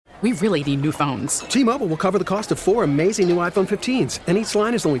We really need new phones. T-Mobile will cover the cost of 4 amazing new iPhone 15s, and each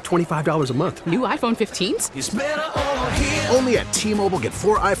line is only $25 a month. New iPhone 15s? It's better over here. Only at T-Mobile, get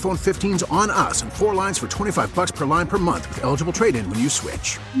 4 iPhone 15s on us and 4 lines for $25 per line per month with eligible trade-in when you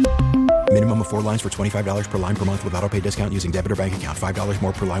switch. Minimum of 4 lines for $25 per line per month with autopay discount using debit or bank account. $5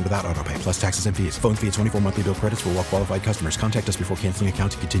 more per line without autopay, plus taxes and fees. Phone fee at 24 monthly bill credits for well-qualified customers. Contact us before canceling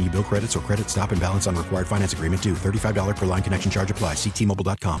account to continue bill credits or credit stop and balance on required finance agreement due. $35 per line connection charge applies. See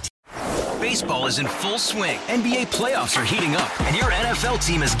T-Mobile.com. Baseball is in full swing. NBA playoffs are heating up, and your NFL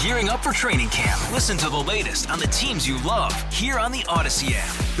team is gearing up for training camp. Listen to the latest on the teams you love here on the Odyssey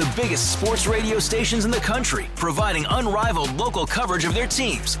app. The biggest sports radio stations in the country, providing unrivaled local coverage of their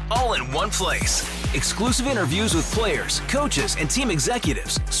teams, all in one place. Exclusive interviews with players, coaches, and team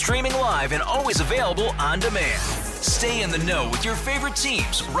executives, streaming live and always available on demand. Stay in the know with your favorite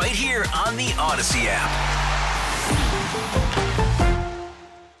teams right here on the Odyssey app.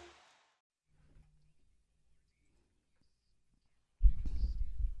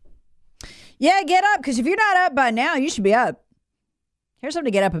 Yeah, get up, because if you're not up by now, you should be up. Here's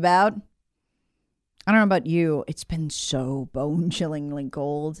something to get up about. I don't know about you. It's been so bone-chillingly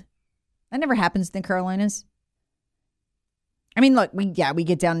cold. That never happens in the Carolinas. I mean, look, we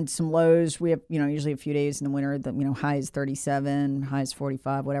get down into some lows. We have, usually a few days in the winter. The, high is 37, high is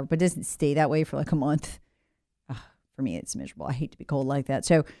 45, whatever. But it doesn't stay that way for like a month. For me, it's miserable. I hate to be cold like that.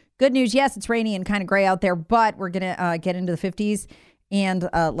 So good news. Yes, it's rainy and kind of gray out there, but we're going to get into the 50s. And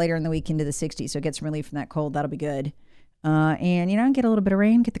later in the week into the 60s. So get some relief from that cold. That'll be good. And, get a little bit of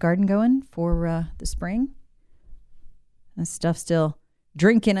rain. Get the garden going for the spring. That stuff's still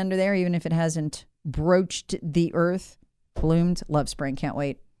drinking under there, even if it hasn't broached the earth. Bloomed. Love spring. Can't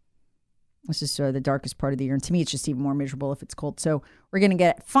wait. This is the darkest part of the year. And to me, it's just even more miserable if it's cold. So we're going to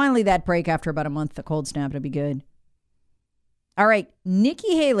get finally that break after about a month. The cold snap. It'll be good. All right.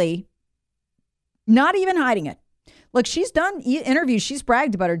 Nikki Haley, not even hiding it. Look, she's done interviews. She's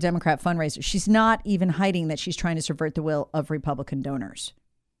bragged about her Democrat fundraiser. She's not even hiding that she's trying to subvert the will of Republican donors.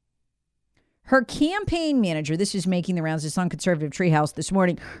 Her campaign manager, this is making the rounds. It's on Conservative Treehouse this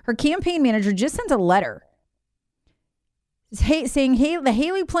morning. Her campaign manager just sent a letter saying, hey, the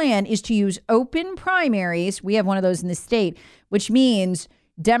Haley plan is to use open primaries. We have one of those in the state, which means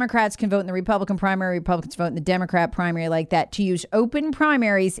Democrats can vote in the Republican primary, Republicans vote in the Democrat primary, like that, to use open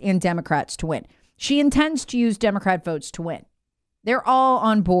primaries and Democrats to win. She intends to use Democrat votes to win. They're all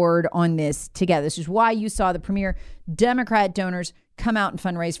on board on this together. This is why you saw the premier Democrat donors come out and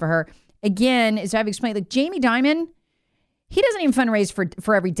fundraise for her. Again, as I've explained, like Jamie Dimon, he doesn't even fundraise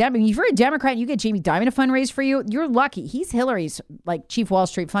for every Democrat. I mean, if you're a Democrat and you get Jamie Dimon to fundraise for you, you're lucky. He's Hillary's like chief Wall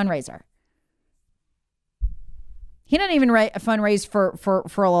Street fundraiser. He doesn't even fundraise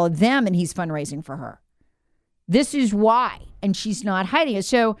for all of them, and he's fundraising for her. This is why, and she's not hiding it.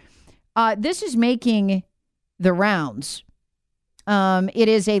 So this is making the rounds. It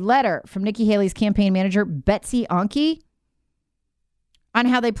is a letter from Nikki Haley's campaign manager, Betsy Onke, on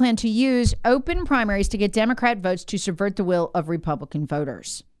how they plan to use open primaries to get Democrat votes to subvert the will of Republican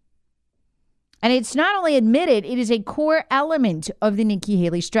voters. And it's not only admitted, it is a core element of the Nikki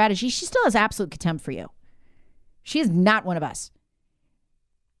Haley strategy. She still has absolute contempt for you. She is not one of us.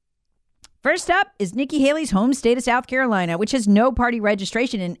 First up is Nikki Haley's home state of South Carolina, which has no party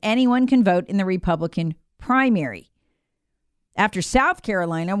registration and anyone can vote in the Republican primary. After South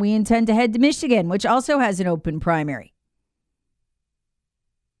Carolina, we intend to head to Michigan, which also has an open primary.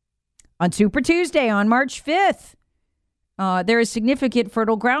 On Super Tuesday, on March 5th, there is significant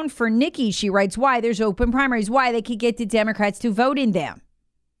fertile ground for Nikki. She writes why there's open primaries, why they could get the Democrats to vote in them.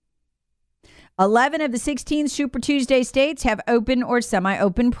 11 of the 16 Super Tuesday states have open or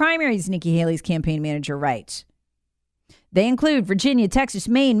semi-open primaries, Nikki Haley's campaign manager writes. They include Virginia, Texas,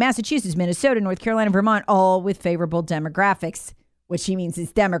 Maine, Massachusetts, Minnesota, North Carolina, Vermont, all with favorable demographics, which she means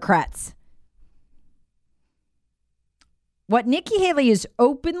is Democrats. What Nikki Haley is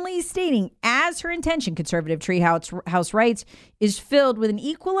openly stating as her intention, Conservative Treehouse writes, is filled with an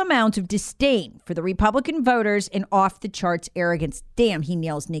equal amount of disdain for the Republican voters and off-the-charts arrogance. Damn, he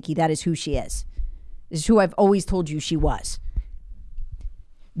nails Nikki. That is who she is. This is who I've always told you she was.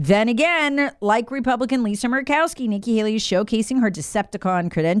 Then again, like Republican Lisa Murkowski, Nikki Haley is showcasing her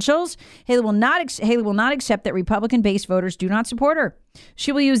Decepticon credentials. Haley will not accept that Republican-based voters do not support her.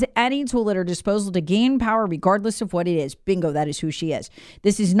 She will use any tool at her disposal to gain power, regardless of what it is. Bingo, that is who she is.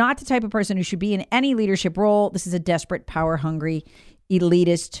 This is not the type of person who should be in any leadership role. This is a desperate, power-hungry,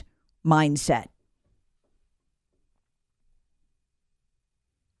 elitist mindset.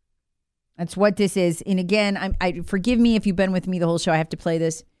 That's what this is. And again, I forgive me if you've been with me the whole show. I have to play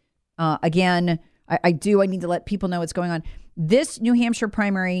this again I need to let people know what's going on. This New Hampshire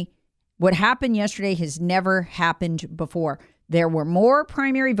primary, what happened yesterday has never happened before. There were more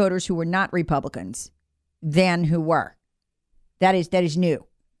primary voters who were not Republicans than who were. That is new.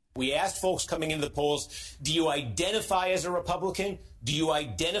 We asked folks coming into the polls, do you identify as a Republican? Do you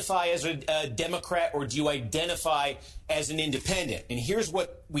identify as a Democrat? Or do you identify as an independent? And here's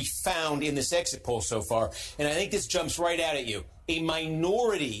what we found in this exit poll so far. And I think this jumps right out at you. A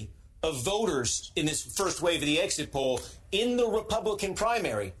minority of voters in this first wave of the exit poll in the Republican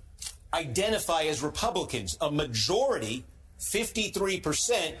primary identify as Republicans. A majority,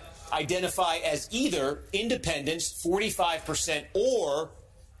 53%, identify as either independents, 45%, or,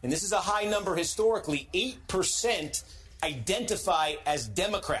 and this is a high number historically, 8% identify as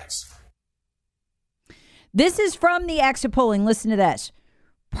Democrats. This is from the exit polling. Listen to this.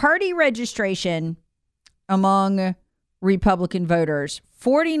 Party registration among Republican voters,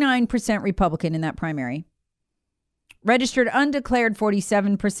 49% Republican in that primary. Registered undeclared,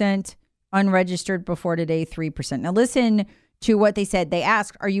 47%. Unregistered before today, 3%. Now listen to what they said. They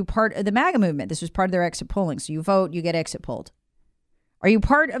asked, are you part of the MAGA movement? This was part of their exit polling. So you vote, you get exit polled. Are you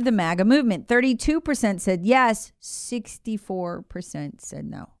part of the MAGA movement? 32% said yes. 64% said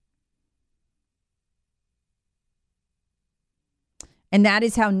no. And that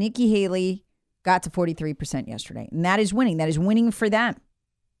is how Nikki Haley got to 43% yesterday. And that is winning. That is winning for them.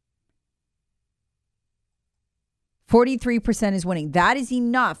 43% is winning. That is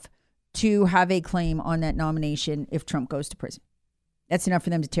enough to have a claim on that nomination if Trump goes to prison. That's enough for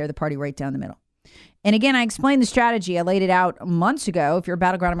them to tear the party right down the middle. And again, I explained the strategy. I laid it out months ago. If you're a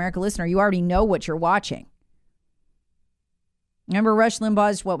Battleground America listener, you already know what you're watching. Remember Rush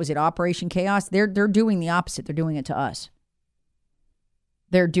Limbaugh's, what was it, Operation Chaos? They're doing the opposite. They're doing it to us.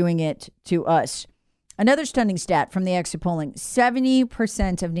 They're doing it to us. Another stunning stat from the exit polling,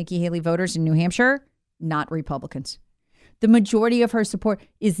 70% of Nikki Haley voters in New Hampshire, not Republicans. The majority of her support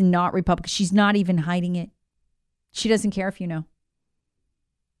is not Republican. She's not even hiding it. She doesn't care if you know.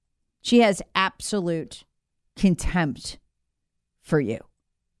 She has absolute contempt for you.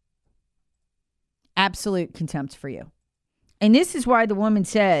 Absolute contempt for you. And this is why the woman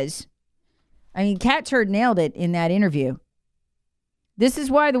says, I mean, Kat Turd nailed it in that interview. This is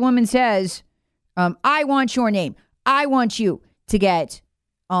why the woman says, I want your name. I want you to get,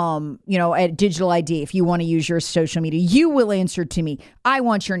 a digital ID if you want to use your social media. You will answer to me. I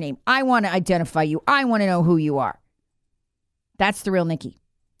want your name. I want to identify you. I want to know who you are. That's the real Nikki.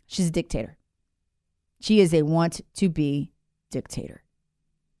 She's a dictator. She is a want-to-be dictator.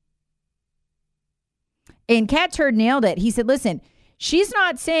 And Kat Turd nailed it. He said, listen, she's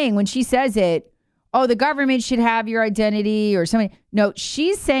not saying when she says it, oh, the government should have your identity or something. No,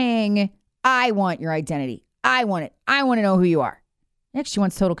 she's saying, I want your identity. I want it. I want to know who you are. Next, she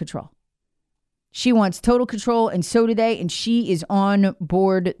wants total control. She wants total control, and so do they, and she is on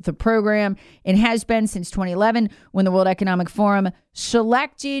board the program and has been since 2011 when the World Economic Forum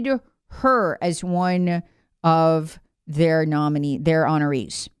selected her as one of their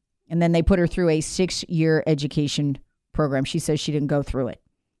honorees. And then they put her through a 6-year education program. She says she didn't go through it,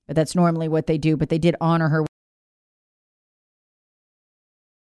 but that's normally what they do, but they did honor her.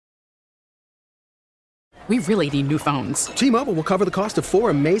 We really need new phones. T-Mobile will cover the cost of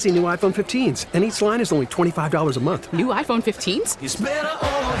 4 amazing new iPhone 15s, and each line is only $25 a month. New iPhone 15s? It's better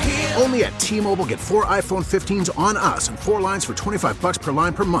over here. Only at T-Mobile, get 4 iPhone 15s on us and 4 lines for $25 per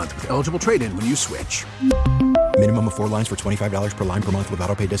line per month with eligible trade-in when you switch. Minimum of 4 lines for $25 per line per month with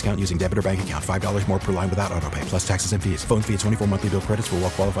autopay discount using debit or bank account. $5 more per line without autopay, plus taxes and fees. Phone fee at 24 monthly bill credits for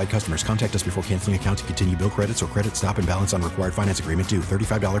well-qualified customers. Contact us before canceling account to continue bill credits or credit stop and balance on required finance agreement due.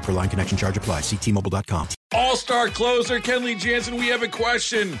 $35 per line connection charge applies. See T-Mobile.com. All-star closer Kenley Jansen, we have a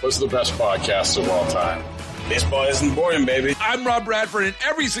question. What's the best podcast of all time? Baseball isn't boring, baby. I'm Rob Bradford, and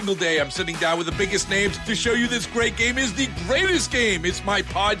every single day I'm sitting down with the biggest names to show you this great game is the greatest game. It's my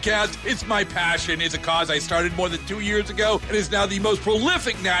podcast. It's my passion. It's a cause I started more than 2 years ago and is now the most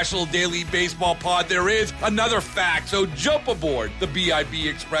prolific national daily baseball pod there is. Another fact. So jump aboard the BIB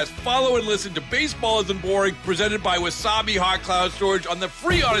Express. Follow and listen to Baseball Isn't Boring, presented by Wasabi Hot Cloud Storage on the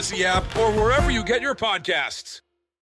free Odyssey app or wherever you get your podcasts.